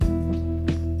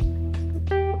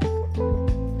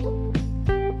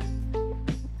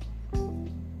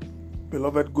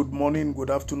Beloved, good morning,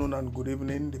 good afternoon, and good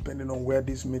evening, depending on where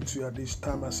this meets you at this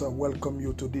time, as I welcome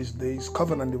you to this day's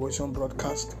Covenant Devotion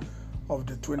broadcast of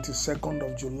the 22nd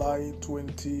of July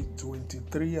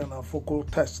 2023, and our focal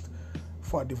text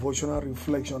for our devotional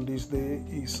reflection this day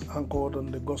is anchored on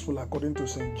the Gospel according to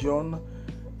St. John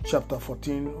chapter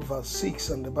 14 verse 6,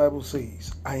 and the Bible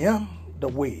says, I am the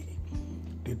way,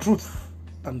 the truth,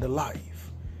 and the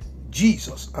life.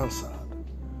 Jesus answered,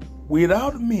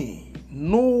 without me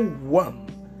no one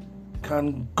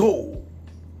can go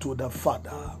to the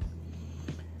Father.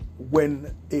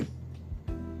 When a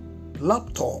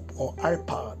laptop or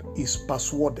iPad is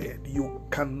passworded, you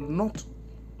cannot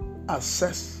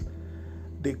access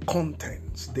the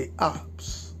contents, the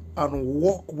apps, and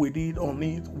work with it on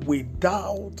it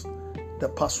without the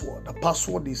password. The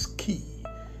password is key.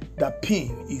 The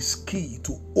PIN is key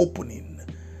to opening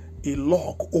a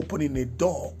lock, opening a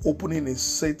door, opening a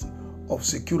set of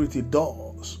security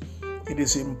doors. It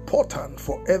is important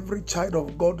for every child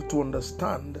of God to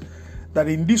understand that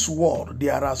in this world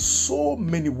there are so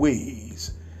many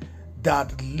ways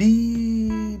that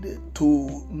lead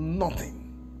to nothing.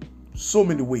 So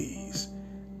many ways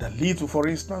that lead to, for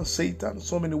instance, Satan.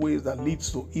 So many ways that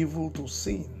leads to evil, to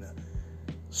sin.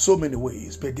 So many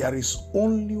ways. But there is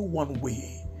only one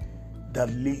way that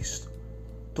leads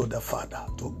to the Father,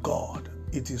 to God.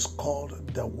 It is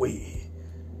called the way.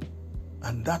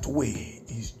 And that way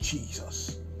is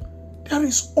Jesus. There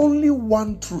is only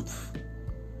one truth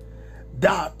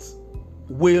that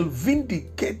will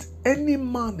vindicate any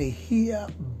man here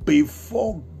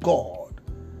before God.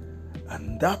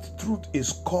 And that truth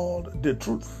is called the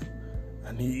truth.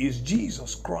 And he is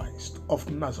Jesus Christ of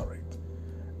Nazareth.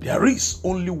 There is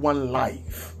only one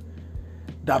life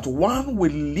that one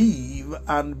will live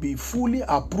and be fully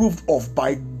approved of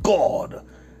by God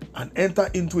and enter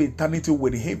into eternity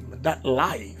with him. That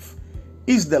life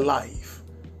is the life,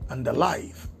 and the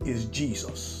life is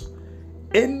Jesus.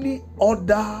 Any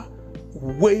other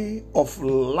way of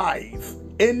life,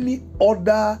 any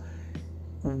other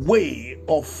way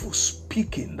of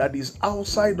speaking that is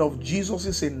outside of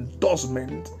Jesus'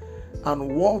 endorsement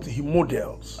and what he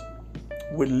models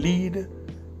will lead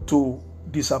to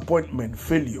disappointment,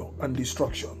 failure, and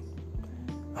destruction.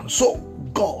 And so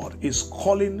God is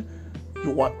calling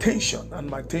your attention and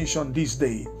my attention this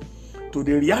day to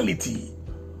the reality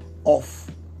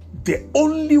of the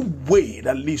only way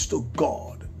that leads to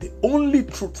God, the only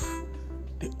truth,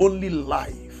 the only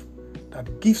life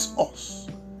that gives us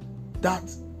that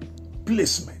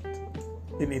placement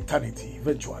in eternity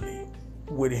eventually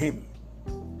with him,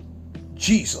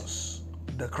 Jesus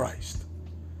the Christ.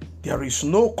 There is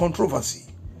no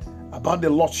controversy about the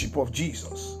lordship of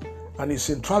Jesus and his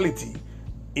centrality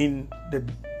in the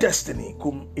destiny,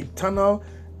 eternal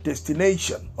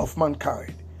destination of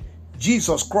mankind.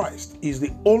 Jesus Christ is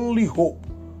the only hope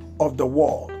of the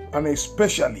world, and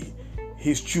especially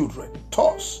his children.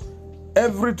 Thus,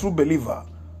 every true believer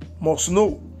must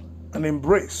know and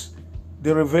embrace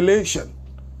the revelation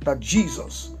that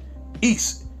Jesus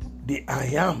is the I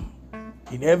am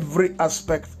in every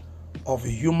aspect of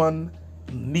human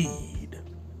need.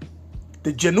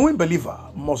 The genuine believer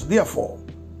must therefore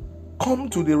come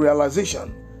to the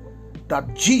realization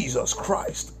that Jesus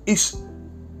Christ is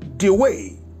the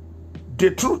way,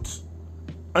 the truth,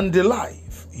 and the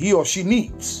life he or she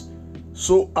needs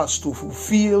so as to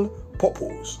fulfill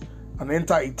purpose and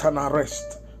enter eternal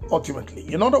rest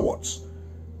ultimately. In other words,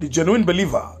 the genuine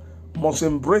believer must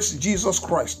embrace Jesus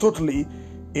Christ totally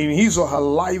in his or her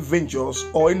life ventures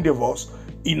or endeavors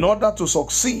in order to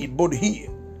succeed both here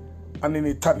and in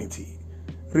eternity,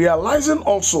 realizing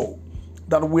also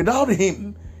that without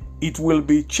him it will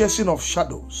be chasing of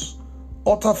shadows,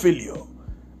 utter failure,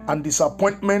 and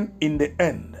disappointment in the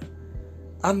end.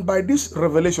 And by this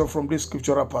revelation from this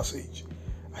scriptural passage,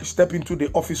 I step into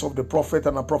the office of the prophet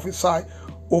and I prophesy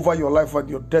over your life and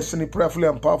your destiny prayerfully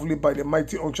and powerfully by the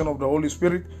mighty unction of the Holy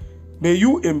Spirit. May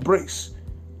you embrace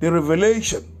the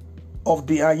revelation of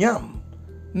the I am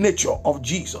nature of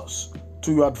Jesus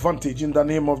to your advantage in the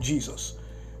name of Jesus.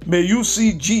 May you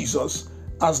see Jesus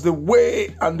as the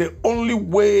way and the only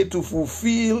way to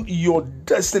fulfill your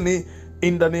destiny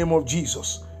in the name of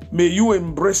Jesus. May you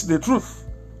embrace the truth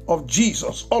of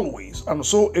Jesus always and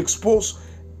so expose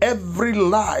every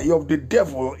lie of the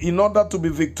devil in order to be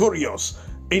victorious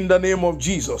in the name of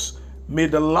Jesus. May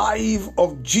the life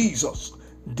of Jesus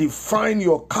define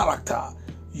your character,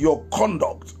 your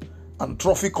conduct, and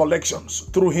trophy collections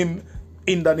through him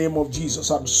in the name of Jesus.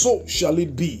 And so shall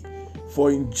it be.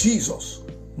 For in Jesus'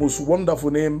 most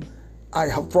wonderful name, I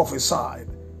have prophesied.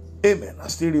 Amen. I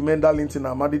still remain Darlington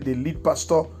Amadi, the lead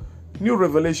pastor, New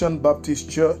Revelation Baptist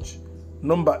Church,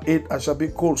 number 8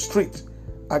 Ashabi Cole Street,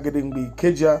 Agedingbi,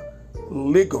 Keja,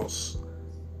 Lagos,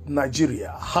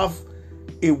 Nigeria. Have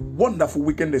a wonderful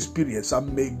weekend experience,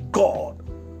 and may God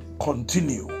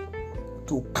continue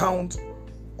to count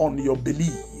on your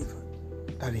belief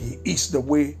that He is the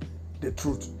way, the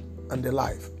truth, and the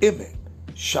life. Amen.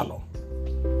 Shalom.